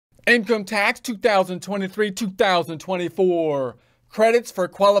Income tax 2023-2024. Credits for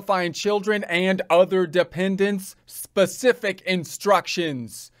qualifying children and other dependents. Specific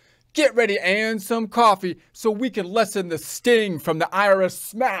instructions. Get ready and some coffee so we can lessen the sting from the IRS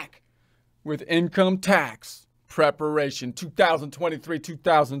smack with income tax preparation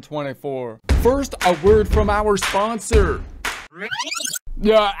 2023-2024. First, a word from our sponsor.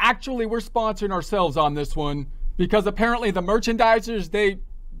 Yeah, actually, we're sponsoring ourselves on this one because apparently the merchandisers, they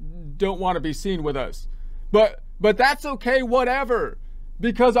don't want to be seen with us. But that's okay, whatever.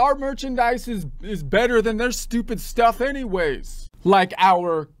 Because our merchandise is better than their stupid stuff anyways. Like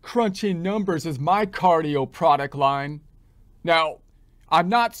our Crunching Numbers is my cardio product line. Now, I'm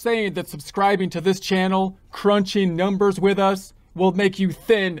not saying that subscribing to this channel, crunching numbers with us, will make you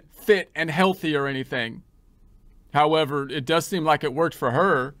thin, fit, and healthy or anything. However, it does seem like it worked for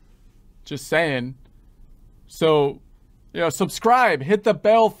her. Just saying. So, subscribe, hit the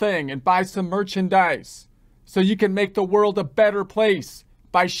bell thing, and buy some merchandise so you can make the world a better place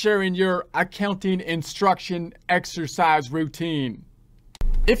by sharing your accounting instruction exercise routine.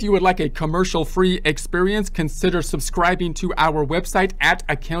 If you would like a commercial-free experience, consider subscribing to our website at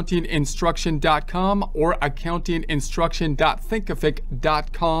accountinginstruction.com or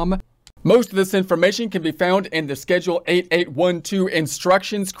accountinginstruction.thinkific.com. Most of this information can be found in the Schedule 8812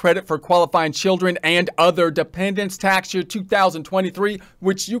 Instructions, Credit for Qualifying Children and Other Dependents, Tax Year 2023,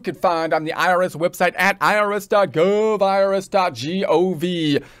 which you can find on the IRS website at irs.gov,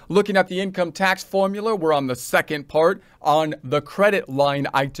 irs.gov. Looking at the income tax formula, we're on the second part on the credit line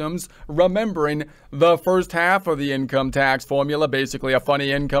items, remembering the first half of the income tax formula, basically a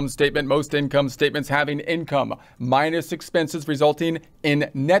funny income statement, most income statements having income minus expenses resulting in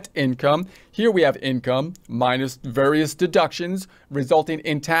net income. Here we have income minus various deductions resulting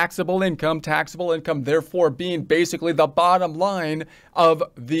in taxable income therefore being basically the bottom line of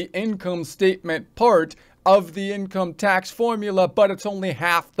the income statement part of the income tax formula, but it's only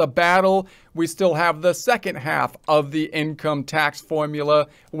half the battle. We still have the second half of the income tax formula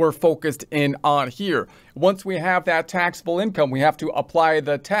we're focused in on here. Once we have that taxable income, we have to apply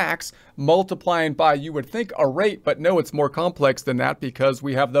the tax, multiplying by, you would think, a rate, but no, it's more complex than that because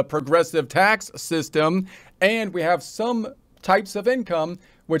we have the progressive tax system and we have some types of income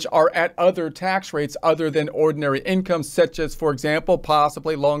which are at other tax rates other than ordinary income, such as, for example,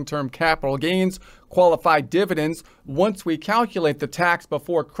 possibly long-term capital gains, qualified dividends. Once we calculate the tax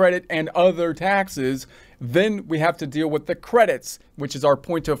before credit and other taxes, then we have to deal with the credits, which is our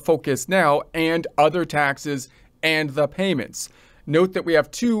point of focus now, and other taxes and the payments. Note that we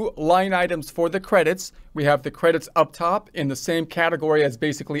have two line items for the credits. We have the credits up top in the same category as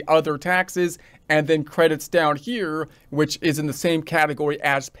basically other taxes, and then credits down here, which is in the same category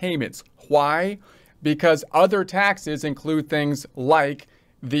as payments. Why? Because other taxes include things like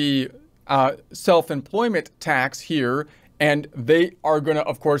the self-employment tax here, and they are going to,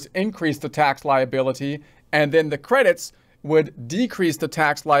 of course, increase the tax liability, and then the credits would decrease the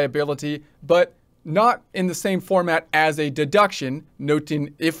tax liability, but not in the same format as a deduction,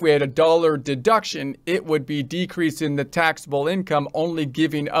 noting if we had a dollar deduction, it would be decreasing the taxable income, only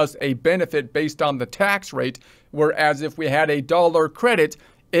giving us a benefit based on the tax rate, whereas if we had a dollar credit,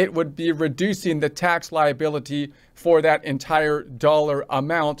 it would be reducing the tax liability for that entire dollar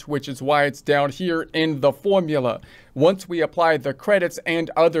amount, which is why it's down here in the formula. Once we apply the credits and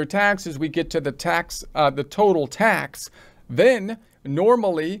other taxes, we get to the tax, the total tax. Then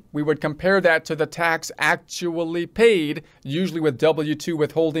normally, we would compare that to the tax actually paid, usually with W-2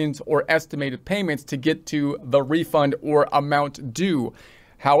 withholdings or estimated payments to get to the refund or amount due.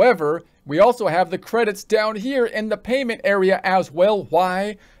 However, we also have the credits down here in the payment area as well.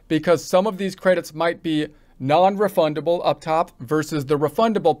 Why? Because some of these credits might be non-refundable up top versus the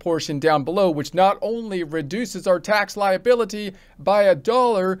refundable portion down below, which not only reduces our tax liability by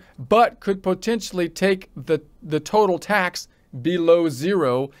 $1, but could potentially take the total tax below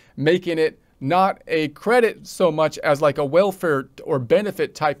zero, making it not a credit so much as like a welfare or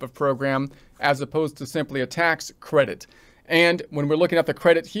benefit type of program, as opposed to simply a tax credit. And when we're looking at the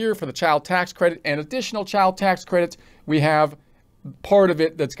credit here for the child tax credit and additional child tax credits, we have part of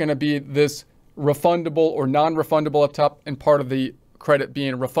it that's going to be this refundable or non-refundable up top, and part of the credit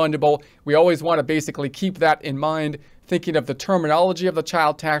being refundable. We always want to basically keep that in mind, thinking of the terminology of the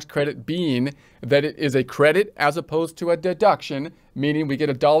child tax credit being that it is a credit as opposed to a deduction, meaning we get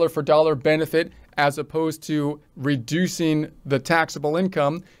a dollar for dollar benefit as opposed to reducing the taxable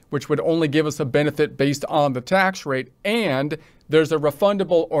income, which would only give us a benefit based on the tax rate. And there's a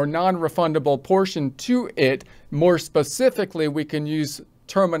refundable or non-refundable portion to it. More specifically, we can use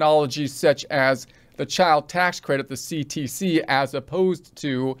terminology such as the child tax credit, the CTC, as opposed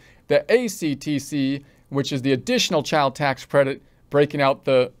to the ACTC, which is the additional child tax credit, breaking out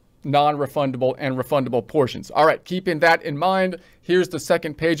the non-refundable and refundable portions. All right, keeping that in mind, here's the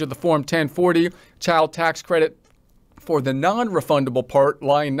second page of the Form 1040, child tax credit for the non-refundable part,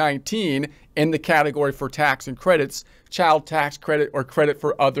 line 19, in the category for tax and credits, child tax credit or credit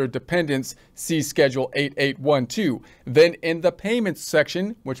for other dependents, see Schedule 8812. Then in the payments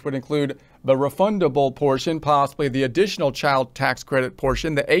section, which would include the refundable portion, possibly the additional child tax credit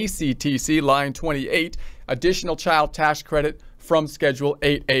portion, the ACTC, line 28, additional child tax credit from Schedule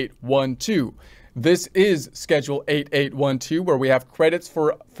 8812. This is Schedule 8812, where we have credits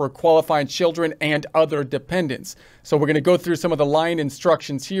for qualifying children and other dependents. So we're going to go through some of the line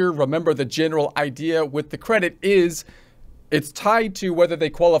instructions here. Remember, the general idea with the credit is it's tied to whether they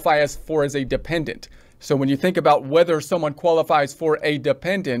qualify as a dependent. So when you think about whether someone qualifies for a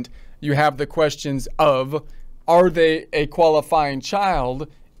dependent, you have the questions of, are they a qualifying child?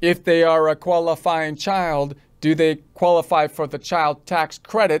 If they are a qualifying child, do they qualify for the child tax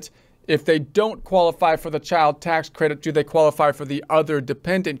credit? If they don't qualify for the child tax credit, do they qualify for the other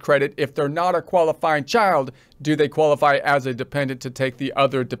dependent credit? If they're not a qualifying child, do they qualify as a dependent to take the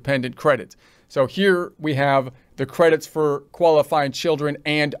other dependent credit? So here we have the credits for qualifying children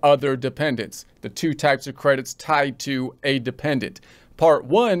and other dependents, the two types of credits tied to a dependent. Part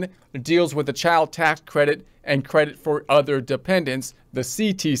 1 deals with the child tax credit and credit for other dependents, the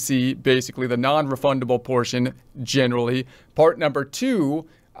CTC, basically the non-refundable portion generally. Part number 2,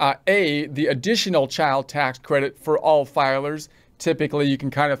 the additional child tax credit for all filers. Typically, you can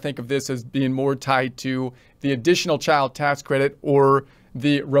kind of think of this as being more tied to the additional child tax credit or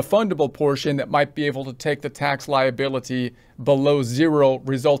the refundable portion that might be able to take the tax liability below zero,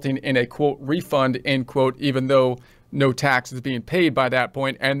 resulting in a, quote, refund, end quote, even though no tax is being paid by that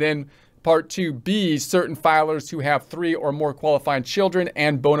point. And then Part 2B, certain filers who have 3 or more qualifying children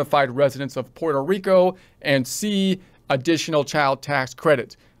and bona fide residents of Puerto Rico. And C, additional child tax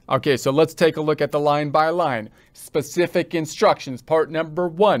credit. Okay, so let's take a look at the line by line. Specific instructions. Part number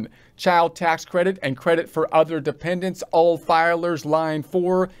 1, child tax credit and credit for other dependents, all filers, line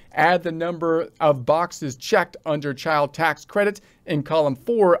 4. Add the number of boxes checked under child tax credit in column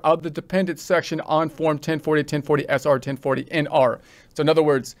 4 of the dependents section on Form 1040, 1040 SR, 1040 NR. So in other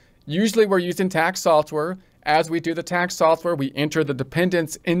words, usually we're using tax software. As we do the tax software, we enter the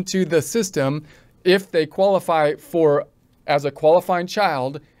dependents into the system. If they qualify as a qualifying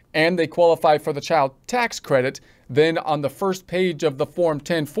child and they qualify for the child tax credit, then on the first page of the Form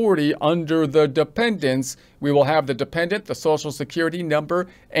 1040 under the dependents, we will have the dependent, the social security number,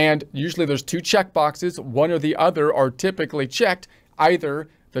 and usually there's 2 check boxes. One or the other are typically checked, either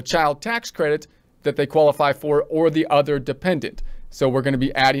the child tax credit that they qualify for or the other dependent. So we're going to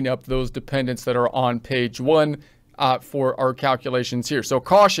be adding up those dependents that are on page 1 for our calculations here. So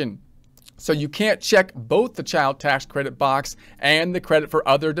caution. So you can't check both the child tax credit box and the credit for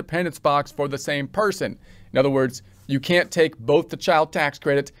other dependents box for the same person. In other words, you can't take both the child tax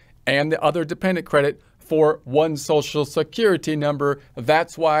credit and the other dependent credit for one social security number.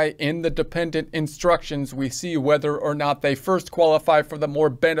 That's why in the dependent instructions, we see whether or not they first qualify for the more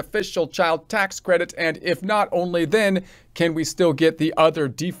beneficial child tax credit. And if not, only then can we still get the other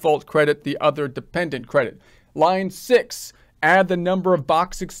default credit, the other dependent credit. Line 6. Add the number of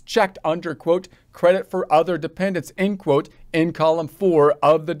boxes checked under, quote, credit for other dependents, end quote, in column 4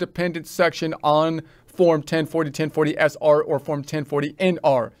 of the dependents section on Form 1040, 1040 SR or Form 1040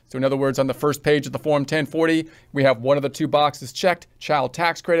 NR. So in other words, on the first page of the Form 1040, we have one of the 2 boxes checked, child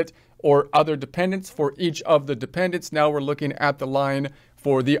tax credit or other dependents for each of the dependents. Now we're looking at the line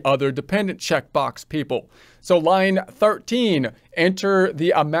for the other dependent checkbox people. So line 13, enter the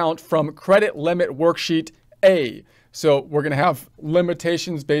amount from credit limit worksheet A. So we're going to have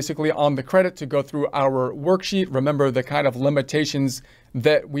limitations basically on the credit to go through our worksheet. Remember, the kind of limitations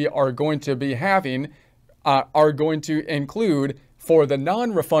that we are going to be having are going to include, for the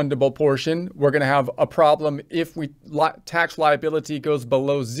non-refundable portion, we're going to have a problem if tax liability goes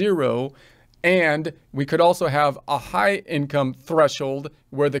below 0. And we could also have a high income threshold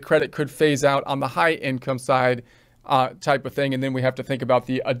where the credit could phase out on the high income side. Type of thing. And then we have to think about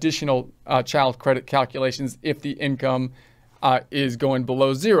the additional child credit calculations if the income is going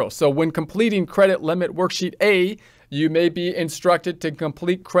below 0. So when completing credit limit worksheet A, you may be instructed to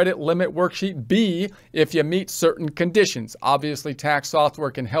complete credit limit worksheet B if you meet certain conditions. Obviously, tax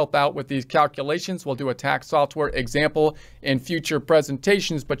software can help out with these calculations. We'll do a tax software example in future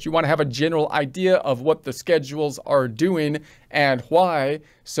presentations, but you want to have a general idea of what the schedules are doing and why,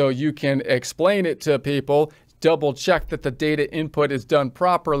 so you can explain it to people. double check that the data input is done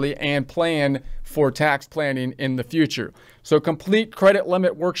properly and plan for tax planning in the future. So complete credit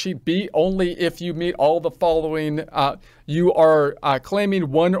limit worksheet B only if you meet all the following. You are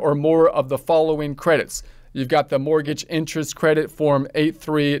claiming one or more of the following credits. You've got the mortgage interest credit form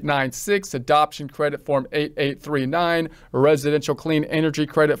 8396, adoption credit form 8839, residential clean energy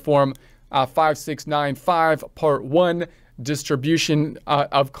credit form 5695, part 1, distribution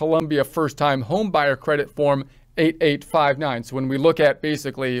of Columbia first-time homebuyer credit form 8859. So when we look at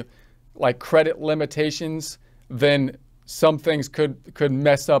basically like credit limitations, then some things could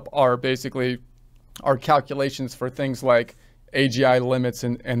mess up our calculations for things like AGI limits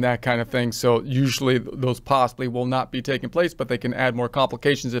and that kind of thing. So usually those possibly will not be taking place, but they can add more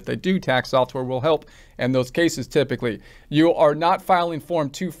complications if they do. Tax software will help in those cases typically. You are not filing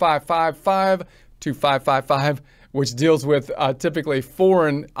form 2555, which deals with typically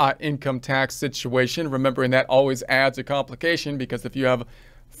foreign income tax situation. Remembering that always adds a complication, because if you have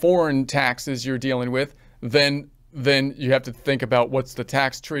foreign taxes you're dealing with, then you have to think about what's the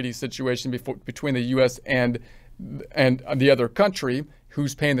tax treaty situation between the U.S. and the other country,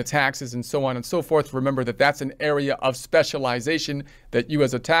 who's paying the taxes and so on and so forth. Remember that that's an area of specialization that you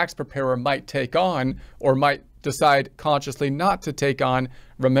as a tax preparer might take on, or might decide consciously not to take on,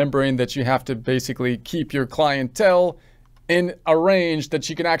 remembering that you have to basically keep your clientele in a range that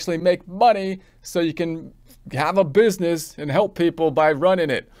you can actually make money, so you can have a business and help people by running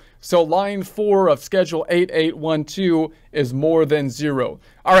it. So line 4 of Schedule 8812 is more than 0.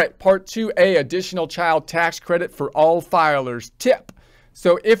 All right, Part 2A, additional child tax credit for all filers. Tip: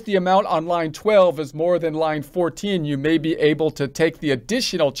 so if the amount on line 12 is more than line 14, you may be able to take the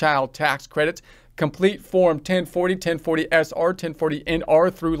additional child tax credit. Complete Form 1040, 1040-SR,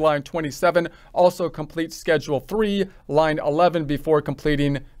 1040-NR through line 27. Also complete Schedule 3, line 11 before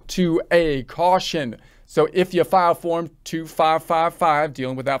completing 2A. Caution: so if you file Form 2555,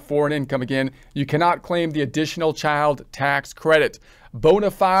 dealing with that foreign income again, you cannot claim the additional child tax credit.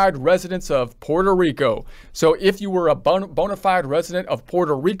 Bona fide residents of Puerto Rico. So if you were a bona fide resident of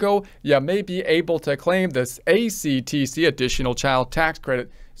Puerto Rico, you may be able to claim this ACTC, additional child tax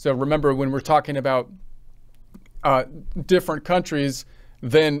credit. So remember, when we're talking about different countries,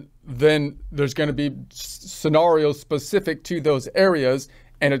 then there's going to be scenarios specific to those areas.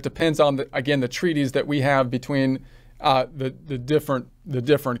 And it depends on the treaties that we have between the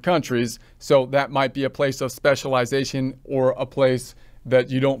different countries. So that might be a place of specialization, or a place that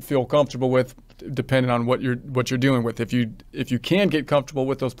you don't feel comfortable with, depending on what you're dealing with. If you can get comfortable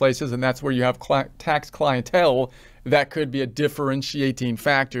with those places, and that's where you have tax clientele, that could be a differentiating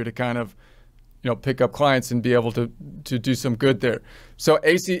factor to kind of, pick up clients and be able to do some good there. So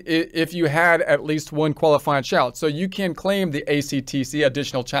if you had at least one qualifying child, so you can claim the ACTC,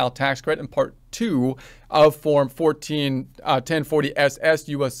 additional child tax credit, in Part 2 of Form 1040-SS,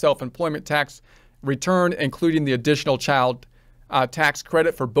 U.S. self-employment tax return, including the additional child tax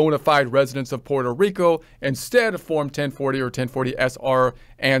credit for bona fide residents of Puerto Rico, instead of Form 1040 or 1040-SR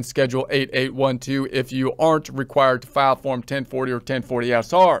and Schedule 8812 if you aren't required to file Form 1040 or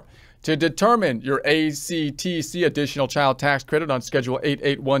 1040-SR. To determine your ACTC, additional child tax credit, on Schedule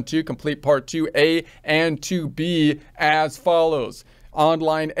 8812, complete Part 2A and 2B as follows. On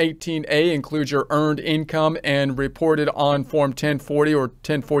line 18A, include your earned income and reported on Form 1040 or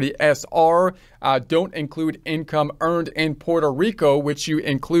 1040-SR. Don't include income earned in Puerto Rico, which you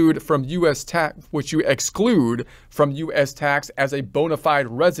exclude from U.S. tax as a bona fide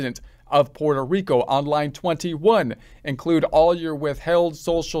resident of Puerto Rico. On line 21, include all your withheld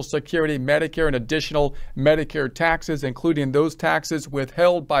Social Security, Medicare, and additional Medicare taxes, including those taxes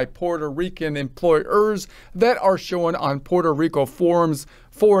withheld by Puerto Rican employers that are shown on Puerto Rico Forms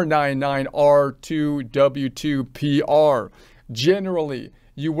 499R to W2PR. Generally,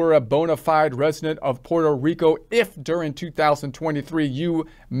 you were a bona fide resident of Puerto Rico if during 2023 you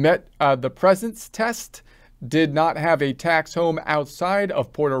met the presence test, did not have a tax home outside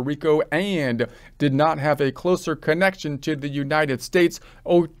of Puerto Rico, and did not have a closer connection to the United States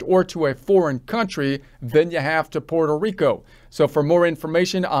or to a foreign country than you have to Puerto Rico. So for more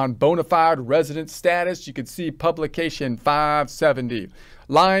information on bona fide resident status, you can see publication 570.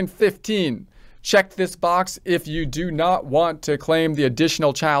 Line 15. Check this box if you do not want to claim the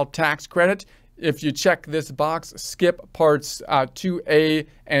additional child tax credit. If you check this box, skip parts 2A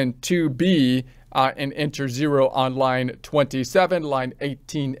and 2B and enter 0 on line 27. Line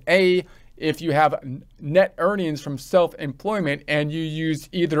 18A, if you have net earnings from self-employment and you use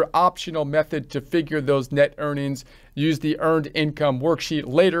either optional method to figure those net earnings, use the earned income worksheet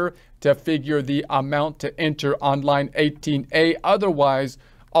later to figure the amount to enter on line 18A. Otherwise,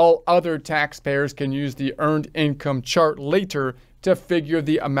 All other taxpayers can use the earned income chart later to figure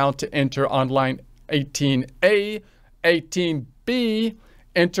the amount to enter on line 18A. 18B,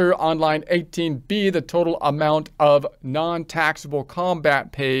 enter on line 18B the total amount of non-taxable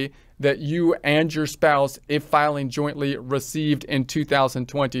combat pay that you and your spouse, if filing jointly, received in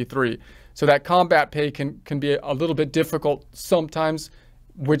 2023. So that combat pay can be a little bit difficult sometimes,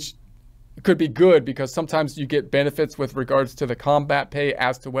 which could be good because sometimes you get benefits with regards to the combat pay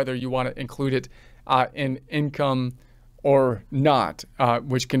as to whether you want to include it in income or not,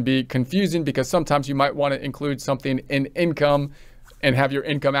 which can be confusing because sometimes you might want to include something in income and have your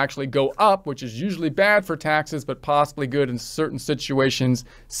income actually go up, which is usually bad for taxes, but possibly good in certain situations,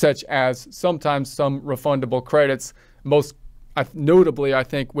 such as sometimes some refundable credits, most notably, I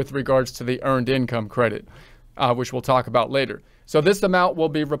think, with regards to the earned income credit, which we'll talk about later. So this amount will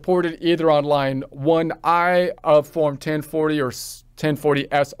be reported either on line 1I of Form 1040 or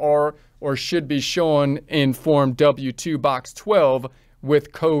 1040SR, or should be shown in Form W2 Box 12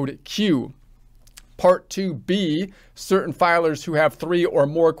 with code Q. Part 2B, certain filers who have 3 or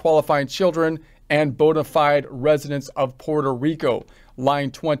more qualifying children and bona fide residents of Puerto Rico. Line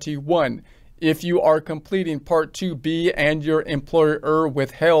 21. If you are completing Part 2B and your employer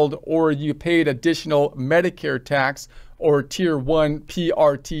withheld or you paid additional Medicare tax or Tier 1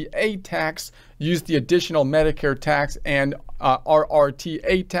 PRTA tax, use the additional Medicare tax and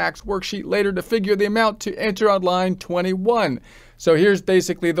RRTA tax worksheet later to figure the amount to enter on line 21. So here's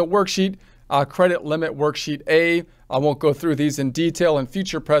basically the worksheet, credit limit worksheet A. I won't go through these in detail in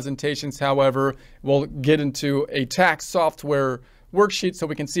future presentations. However, we'll get into a tax software worksheet so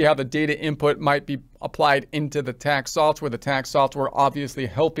we can see how the data input might be applied into the tax software. The tax software obviously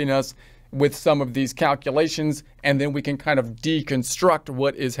helping us with some of these calculations, and then we can kind of deconstruct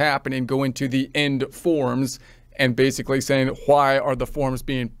what is happening, go into the end forms, and basically saying why are the forms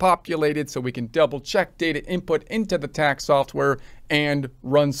being populated so we can double check data input into the tax software and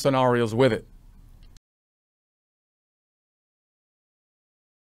run scenarios with it.